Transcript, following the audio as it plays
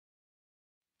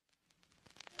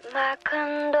My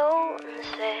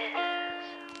condolences.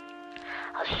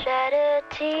 I'll shed a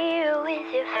tear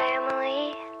with your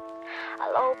family.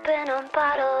 I'll open a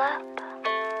bottle up,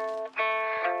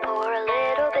 pour a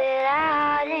little bit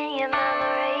out in your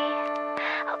memory.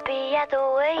 I'll be at the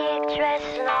wake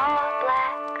dressed in all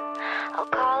black. I'll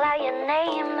call out your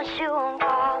name but you won't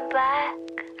call back.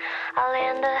 I'll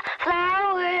hand a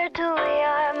flower to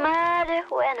your mother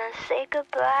when I say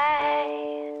goodbye.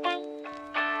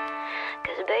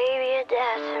 Baby, you're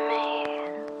dead to me.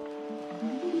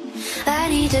 I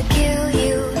need to kill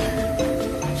you.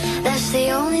 That's the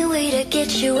only way to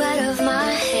get you out of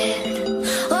my head.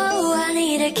 Oh, I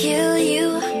need to kill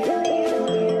you,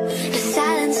 to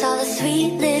silence all the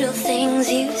sweet little things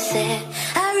you said.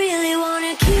 I really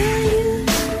wanna kill you,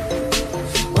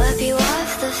 wipe you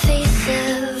off the face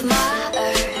of my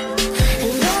earth,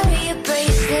 and bury a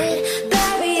bracelet,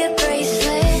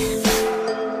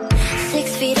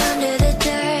 6 feet under the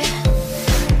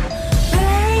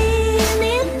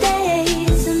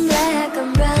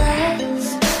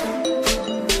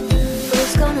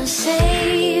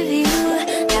save you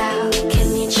now.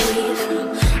 Can you cheat from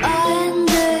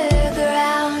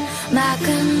underground? My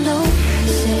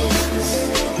condolences.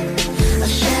 I'll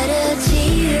shed a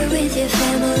tear with your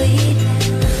family.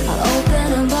 I'll open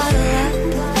a bottle up,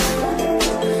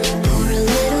 pour a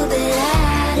little bit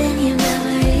out in your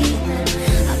memory.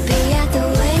 I'll be at the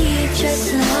wake dressed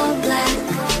in all black.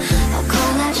 I'll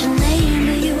call out your name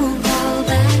but you won't call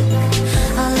back.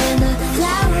 I'll hand a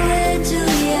flower to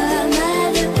your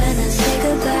mother when I say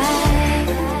goodbye.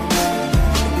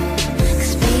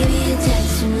 'Cause baby, you're dead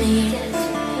to me.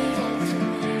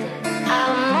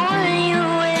 I'll mourn you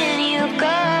when you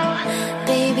go.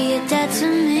 Baby, you're dead to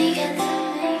me.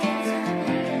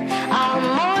 I'll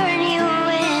mourn you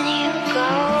when you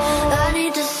go. I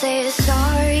need to say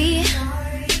sorry.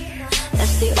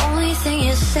 That's the only thing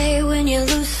you say when you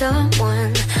lose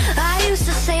someone. I used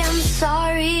to say I'm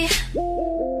sorry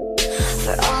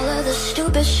for all of the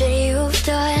stupid shit you've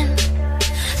done.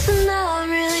 So now I'm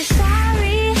really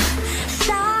sorry,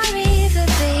 sorry for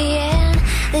being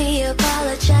the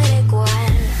apologetic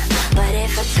one. But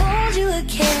if I told you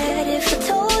again,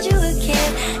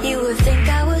 you would think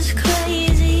I was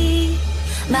crazy.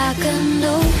 My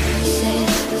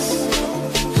condolences.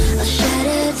 I'll shed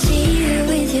a tear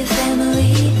with your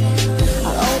family.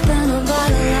 I'll open a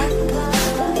bottle up,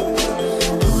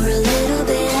 pour a little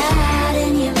bit out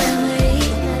in your memory.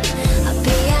 I'll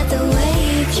be at the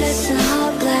wake dressed in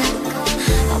all black.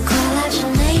 I'll call out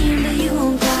your name but you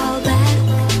won't call back.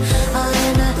 I'll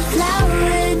hand a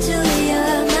flower to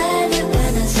your mother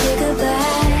when I say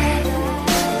goodbye.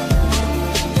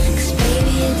 'Cause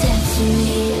baby, you're dead to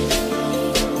me.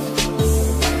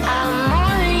 I'll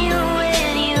mourn you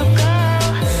when you go.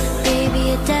 Baby,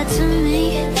 you're dead to me.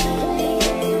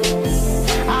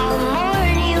 I'll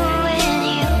mourn you when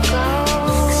you go.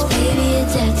 'Cause baby, you're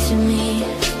dead to me.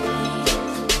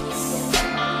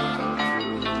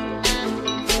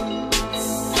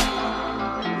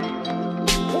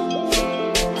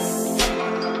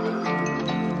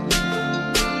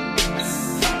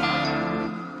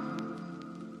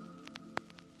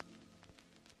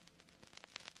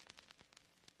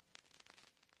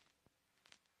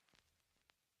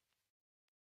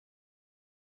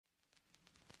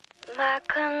 My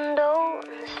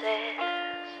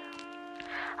condolences.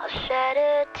 I'll shed a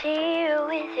tear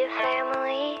with your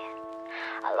family.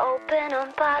 I'll open a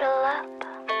bottle up,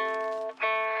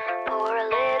 pour a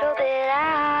little bit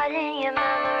out in your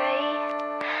memory.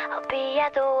 I'll be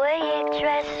at the wake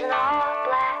dressed in all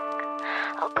black.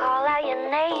 I'll call out your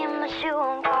name but you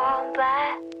won't call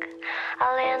back.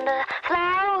 I'll hand a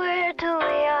flower to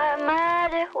your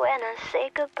mother when I say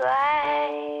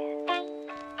goodbye.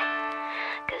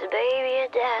 'Cause baby,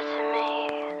 you're dead to me.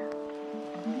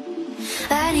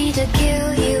 I need to kill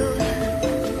you.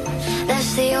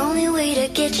 That's the only way to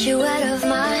get you out of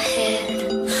my